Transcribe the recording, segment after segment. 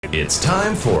It's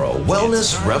time for a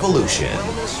Wellness Revolution.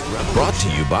 Brought to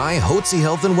you by Hotze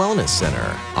Health and Wellness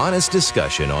Center. Honest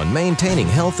discussion on maintaining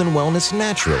health and wellness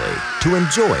naturally to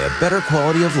enjoy a better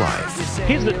quality of life.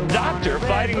 He's the doctor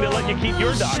fighting to let you keep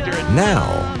your doctorate.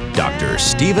 Now, Dr.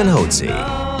 Stephen Hotze.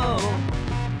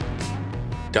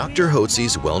 Dr.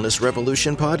 Hotze's Wellness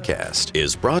Revolution podcast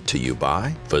is brought to you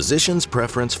by Physicians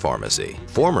Preference Pharmacy,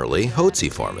 formerly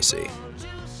Hotze Pharmacy.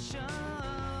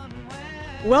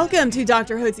 Welcome to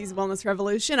Dr. Hotze's Wellness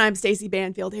Revolution. I'm Stacey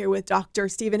Banfield here with Dr.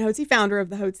 Stephen Hotze, founder of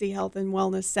the Hotze Health and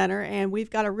Wellness Center. And we've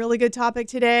got a really good topic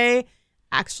today.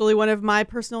 Actually, one of my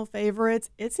personal favorites.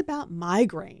 It's about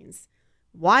migraines.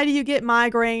 Why do you get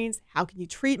migraines? How can you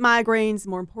treat migraines?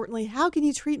 More importantly, how can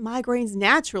you treat migraines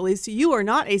naturally so you are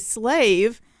not a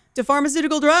slave to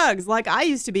pharmaceutical drugs like I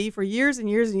used to be for years and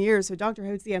years and years? So Dr.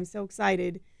 Hotze, I'm so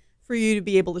excited for you to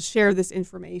be able to share this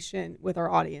information with our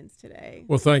audience today.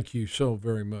 Well, thank you so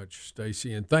very much,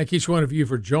 Stacey, and thank each one of you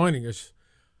for joining us.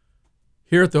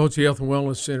 Here at the Hotze Health and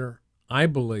Wellness Center, I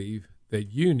believe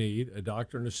that you need a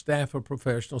doctor and a staff of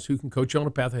professionals who can coach you on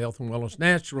a path of health and wellness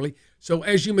naturally. So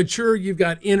as you mature, you've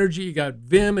got energy, you got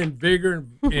vim and vigor,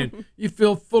 and you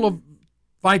feel full of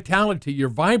vitality. You're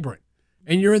vibrant,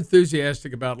 and you're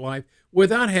enthusiastic about life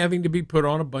without having to be put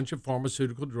on a bunch of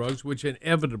pharmaceutical drugs, which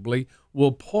inevitably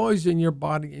will poison your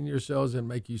body and your cells and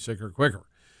make you sicker quicker.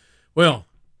 Well,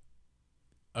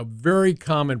 a very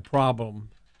common problem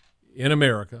in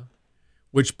America,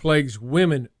 which plagues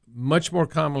women much more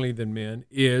commonly than men,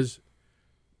 is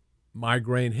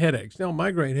migraine headaches. Now,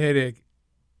 migraine headache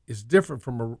is different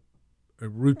from a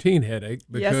routine headache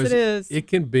because yes, it is. It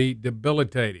can be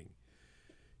debilitating.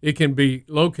 It can be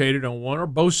located on one or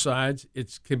both sides.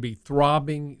 It can be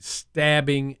throbbing,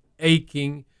 stabbing,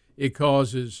 aching. It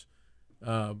causes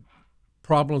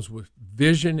problems with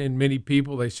vision in many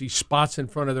people. They see spots in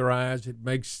front of their eyes. It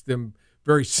makes them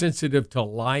very sensitive to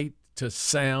light, to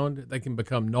sound. They can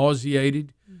become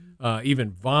nauseated,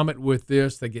 even vomit with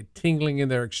this. They get tingling in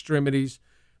their extremities.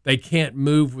 They can't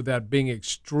move without being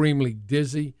extremely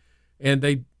dizzy. And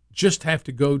they just have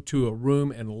to go to a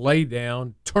room and lay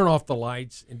down, turn off the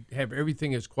lights, and have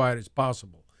everything as quiet as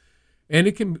possible. And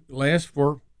it can last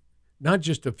for not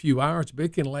just a few hours, but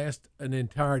it can last an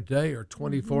entire day or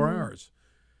 24 hours.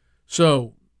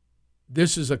 So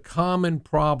this is a common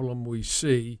problem we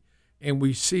see, and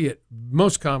we see it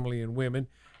most commonly in women.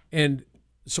 And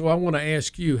so I want to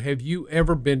ask you, have you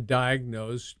ever been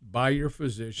diagnosed by your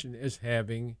physician as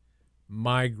having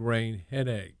migraine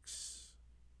headaches?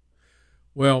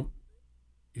 Well,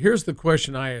 here's the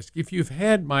question I ask. If you've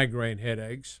had migraine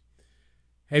headaches,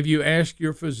 have you asked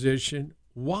your physician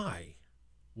why?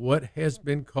 What has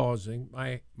been causing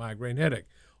my migraine headache?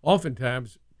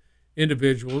 Oftentimes,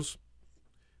 individuals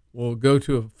will go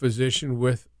to a physician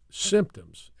with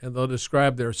symptoms, and they'll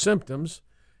describe their symptoms,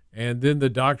 and then the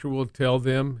doctor will tell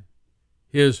them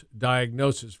his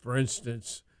diagnosis. For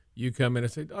instance, you come in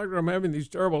and say, "Doctor, I'm having these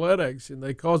terrible headaches, and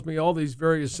they cause me all these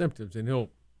various symptoms," and he'll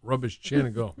rub his chin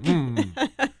and go,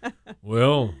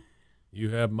 well, you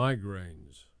have migraine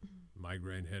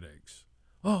headaches.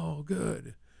 Oh,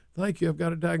 good. Thank you. I've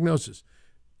got a diagnosis.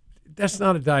 That's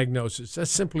not a diagnosis. That's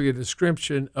simply a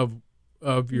description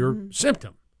of your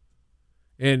symptom.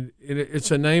 And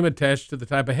it's a name attached to the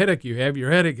type of headache you have.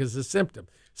 Your headache is a symptom.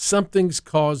 Something's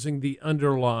causing the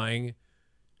underlying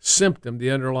symptom, the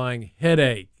underlying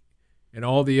headache, and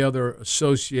all the other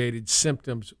associated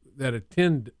symptoms that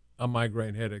attend a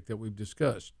migraine headache that we've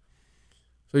discussed.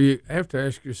 So you have to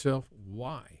ask yourself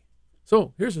why.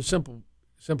 So here's a simple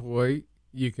way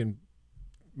you can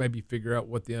maybe figure out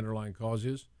what the underlying cause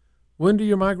is. When do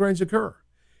your migraines occur?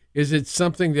 Is it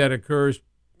something that occurs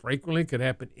frequently, could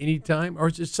happen anytime, or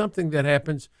is it something that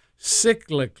happens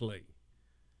cyclically?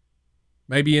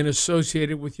 Maybe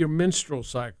associated with your menstrual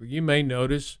cycle. You may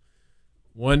notice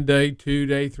 1 day, 2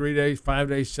 days, 3 days, 5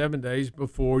 days, 7 days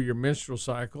before your menstrual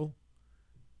cycle,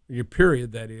 your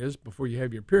period, that is, before you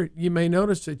have your period, you may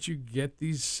notice that you get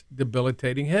these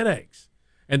debilitating headaches.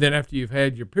 And then after you've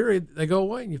had your period, they go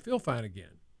away and you feel fine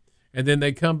again. And then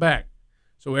they come back.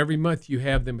 So every month you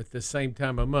have them at the same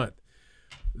time of month.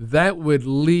 That would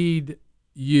lead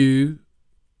you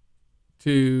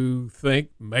to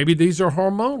think maybe these are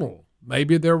hormonal.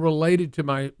 Maybe they're related to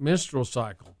my menstrual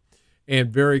cycle.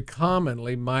 And very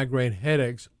commonly, migraine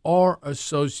headaches are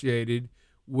associated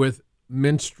with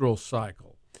menstrual cycle.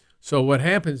 So what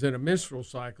happens in a menstrual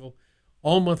cycle,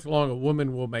 all month long, a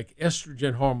woman will make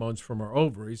estrogen hormones from her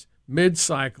ovaries.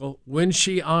 Mid-cycle, when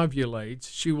she ovulates,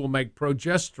 she will make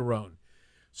progesterone.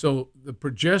 So the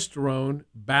progesterone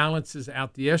balances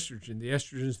out the estrogen. The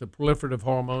estrogen is the proliferative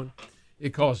hormone. It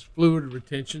causes fluid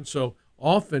retention. So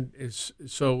often is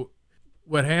so.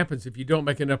 What happens if you don't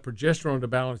make enough progesterone to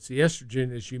balance the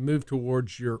estrogen as you move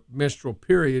towards your menstrual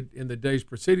period in the days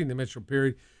preceding the menstrual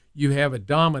period, you have a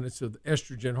dominance of the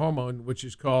estrogen hormone, which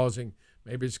is causing,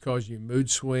 maybe it's causing you mood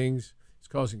swings, it's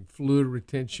causing fluid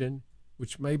retention,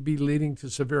 which may be leading to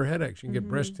severe headaches. You can get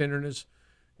breast tenderness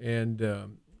and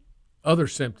other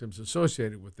symptoms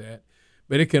associated with that.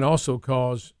 But it can also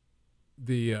cause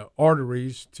the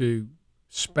arteries to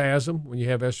spasm when you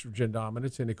have estrogen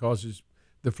dominance, and it causes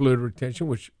the fluid retention,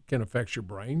 which can affect your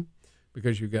brain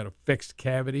because you've got a fixed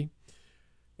cavity.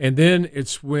 And then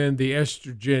it's when the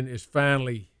estrogen is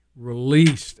finally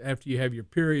released after you have your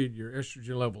period, your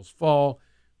estrogen levels fall,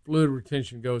 fluid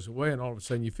retention goes away, and all of a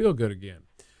sudden you feel good again.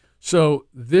 So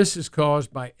this is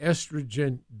caused by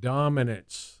estrogen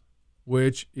dominance,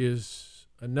 which is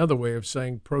another way of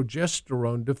saying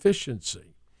progesterone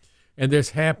deficiency. And this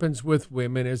happens with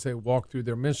women as they walk through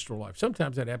their menstrual life.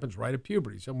 Sometimes that happens right at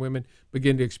puberty. Some women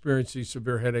begin to experience these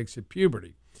severe headaches at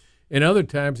puberty. And other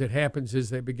times it happens as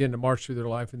they begin to march through their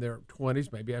life in their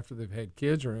 20s, maybe after they've had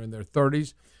kids, or in their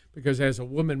 30s. Because as a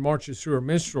woman marches through her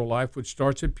menstrual life, which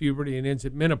starts at puberty and ends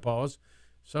at menopause,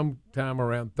 sometime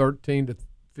around 13 to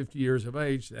 50 years of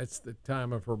age, that's the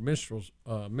time of her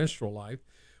menstrual life,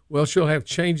 well, she'll have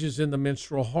changes in the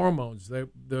menstrual hormones.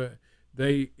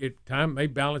 Time may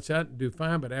balance out and do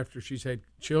fine, but after she's had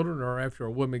children or after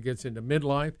a woman gets into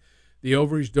midlife, the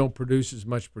ovaries don't produce as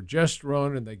much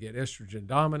progesterone and they get estrogen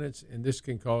dominance, and this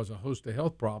can cause a host of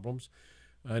health problems,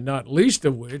 not least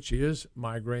of which is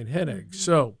migraine headaches.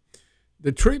 So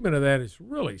the treatment of that is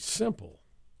really simple.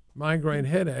 Migraine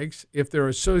headaches, if they're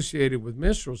associated with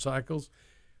menstrual cycles,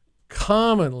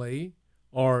 commonly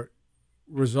are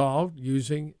resolved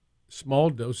using small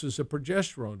doses of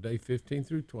progesterone, day 15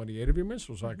 through 28 of your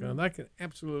menstrual cycle, and that can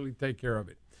absolutely take care of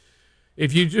it.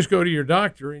 If you just go to your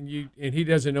doctor and he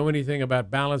doesn't know anything about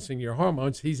balancing your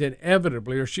hormones, he's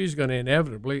inevitably, or she's going to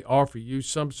inevitably offer you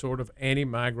some sort of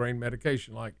anti-migraine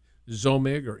medication like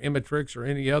Zomig or Imatrix or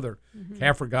any other,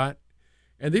 Cafragot.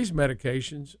 And these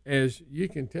medications, as you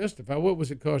can testify, what was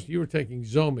it cost? You were taking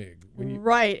Zomig.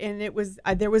 Right, and it was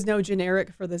there was no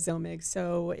generic for the Zomig,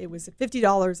 so it was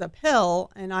 $50 a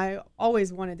pill, and I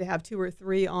always wanted to have 2 or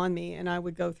 3 on me, and I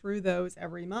would go through those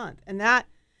every month. And that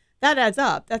adds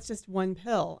up. That's just one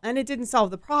pill, and it didn't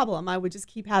solve the problem. I would just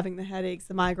keep having the headaches,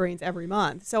 the migraines every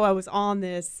month. So I was on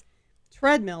this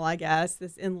treadmill, I guess,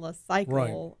 this endless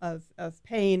cycle of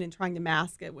pain and trying to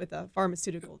mask it with a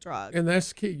pharmaceutical drug. And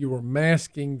that's key. You were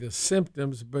masking the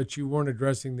symptoms, but you weren't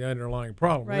addressing the underlying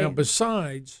problem. Right. Now,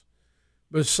 besides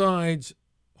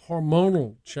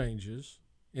hormonal changes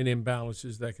and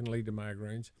imbalances that can lead to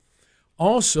migraines,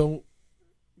 also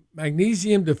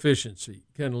magnesium deficiency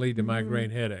can lead to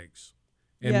migraine headaches.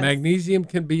 And magnesium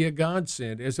can be a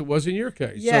godsend, as it was in your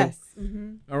case. Yes. So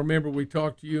I remember we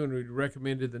talked to you and we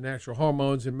recommended the natural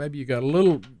hormones, and maybe you got a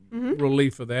little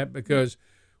relief of that because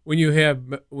when you have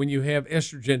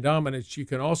estrogen dominance, you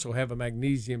can also have a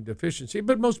magnesium deficiency.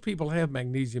 But most people have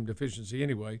magnesium deficiency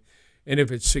anyway. And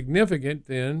if it's significant,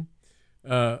 then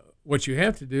what you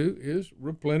have to do is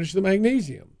replenish the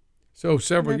magnesium. So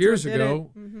several years ago,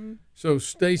 so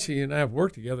Stacy and I have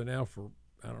worked together now for,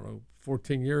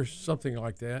 14 years, something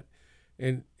like that.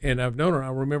 And I've known her. I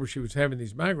remember she was having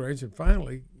these migraines. And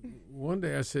finally, one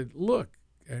day I said, look,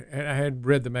 and I had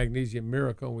read the Magnesium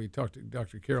Miracle, and we talked to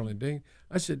Dr. Carolyn Dean.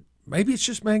 I said, maybe it's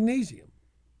just magnesium.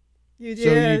 You did.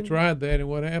 So you tried that, and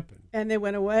what happened? And they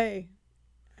went away.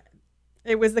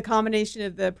 It was the combination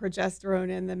of the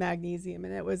progesterone and the magnesium.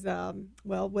 And it was,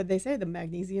 what'd they say? The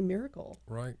Magnesium Miracle.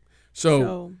 Right.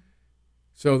 So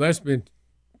that's been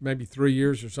maybe 3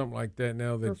 years or something like that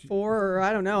now. That or 4, or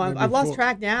I don't know. I've lost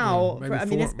track now. Yeah,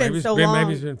 it's been so long.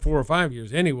 Maybe it's been 4 or 5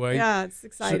 years. Anyway. Yeah, it's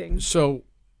exciting. So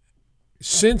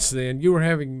since then, you were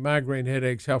having migraine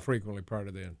headaches how frequently prior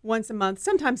to then? Once a month,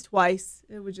 sometimes twice.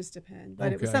 It would just depend.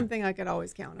 But it was something I could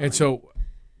always count on. And so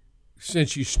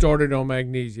since you started on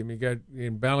magnesium,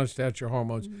 you balanced out your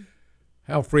hormones,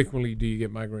 how frequently do you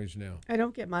get migraines now? I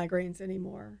don't get migraines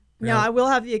anymore. Now, I will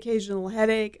have the occasional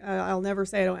headache. I'll never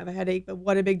say I don't have a headache, but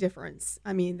what a big difference.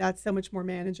 I mean, that's so much more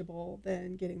manageable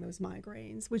than getting those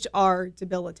migraines, which are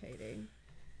debilitating.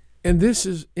 And this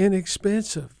is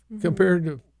inexpensive compared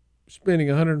to spending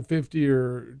 $150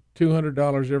 or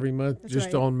 $200 every month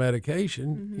just on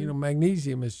medication.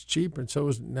 Magnesium is cheap, and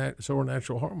so are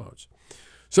natural hormones.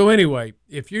 So anyway,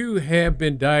 if you have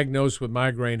been diagnosed with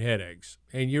migraine headaches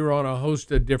and you're on a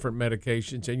host of different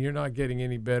medications and you're not getting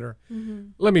any better,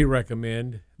 let me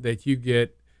recommend that you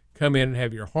come in and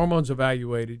have your hormones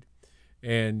evaluated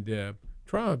and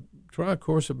try a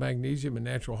course of magnesium and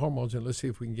natural hormones, and let's see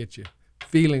if we can get you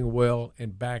feeling well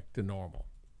and back to normal.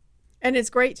 And it's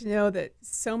great to know that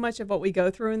so much of what we go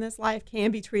through in this life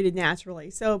can be treated naturally.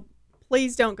 So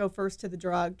please don't go first to the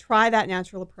drug. Try that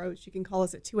natural approach. You can call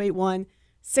us at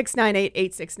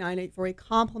 281-698-8698 for a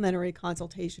complimentary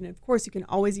consultation. And of course, you can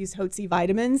always use Hotze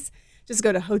vitamins. Just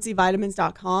go to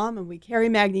HotzeVitamins.com, and we carry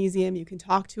magnesium. You can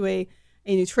talk to a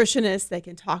nutritionist. They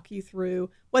can talk you through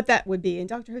what that would be. And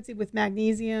Dr. Hotze, with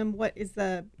magnesium, what is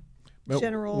the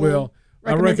general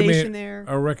recommendation there?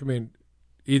 I recommend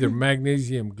either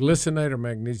magnesium glycinate or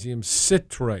magnesium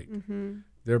citrate.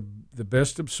 They're the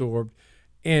best absorbed,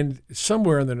 and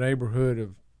somewhere in the neighborhood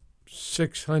of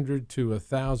 600 to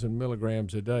 1,000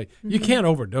 milligrams a day. You can't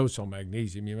overdose on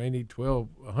magnesium. You may need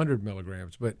 1,200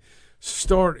 milligrams, but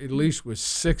start at least with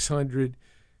 600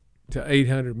 to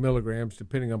 800 milligrams,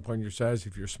 depending upon your size.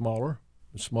 If you're smaller,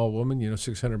 a small woman,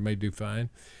 600 may do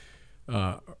fine.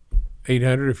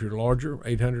 800 if you're larger,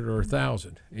 800 or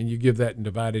 1,000. And you give that in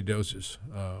divided doses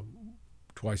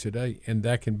twice a day, and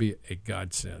that can be a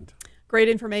godsend. Great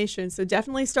information. So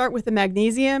definitely start with the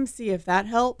magnesium, see if that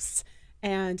helps,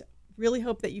 and really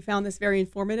hope that you found this very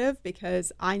informative,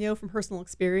 because I know from personal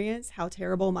experience how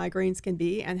terrible migraines can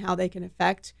be and how they can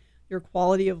affect your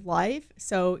quality of life.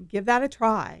 So give that a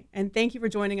try. And thank you for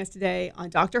joining us today on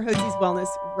Dr. Hotze's Wellness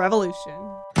Revolution.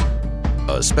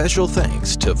 A special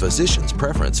thanks to Physicians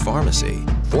Preference Pharmacy,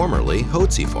 formerly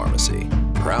Hotze Pharmacy,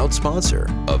 proud sponsor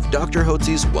of Dr.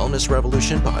 Hotze's Wellness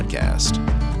Revolution podcast.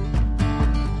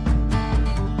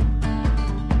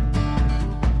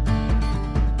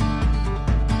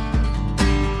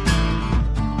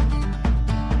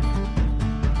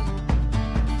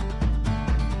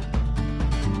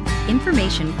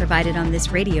 Information provided on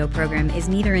this radio program is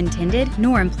neither intended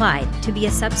nor implied to be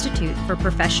a substitute for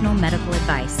professional medical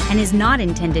advice and is not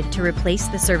intended to replace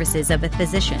the services of a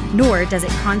physician, nor does it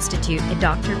constitute a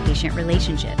doctor-patient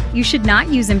relationship. You should not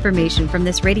use information from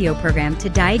this radio program to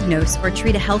diagnose or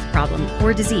treat a health problem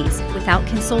or disease without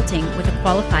consulting with a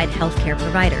qualified healthcare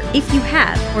provider. If you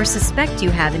have or suspect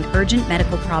you have an urgent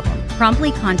medical problem,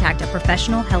 promptly contact a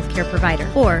professional healthcare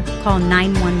provider or call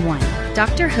 911.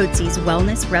 Dr. Hotze's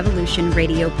Wellness Revolution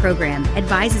radio program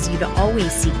advises you to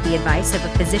always seek the advice of a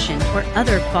physician or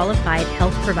other qualified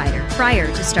health provider prior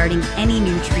to starting any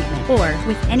new treatment or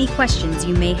with any questions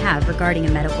you may have regarding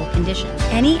a medical condition.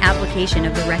 Any application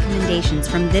of the recommendations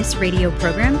from this radio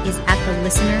program is at the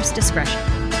listener's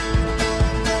discretion.